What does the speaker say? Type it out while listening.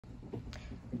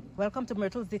Welcome to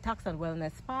Myrtle's Detox and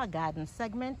Wellness Spa Garden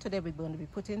segment. Today we're going to be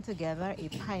putting together a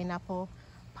pineapple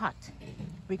pot.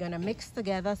 We're going to mix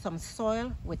together some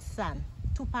soil with sand.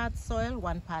 2 parts soil,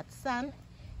 1 part sand.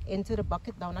 Into the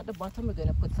bucket down at the bottom we're going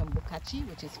to put some bokashi,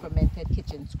 which is fermented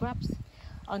kitchen scraps.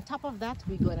 On top of that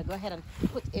we're going to go ahead and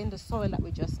put in the soil that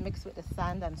we just mixed with the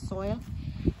sand and soil.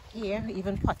 Here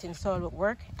even potting soil would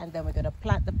work, and then we're going to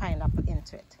plant the pineapple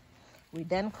into it. We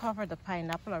then cover the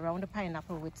pineapple, around the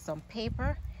pineapple, with some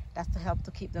paper. That's to help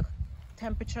to keep the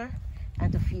temperature and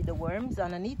to feed the worms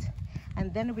underneath.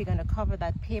 And then we're going to cover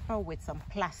that paper with some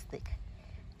plastic.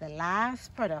 The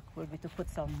last product will be to put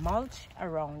some mulch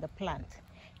around the plant.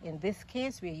 In this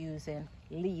case we're using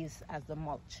leaves as the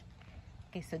mulch.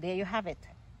 Okay, so there you have it,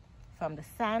 from the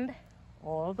sand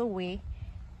all the way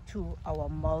to our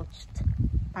mulched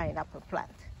pineapple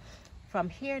plant. From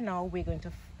here now we're going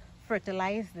to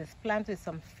fertilize this plant with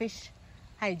some fish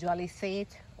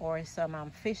hydrolysate or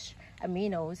some fish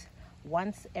aminos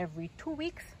once every 2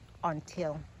 weeks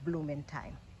until blooming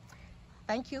time.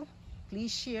 Thank you.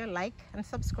 Please share, like, and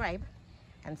subscribe,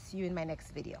 and see you in my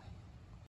next video.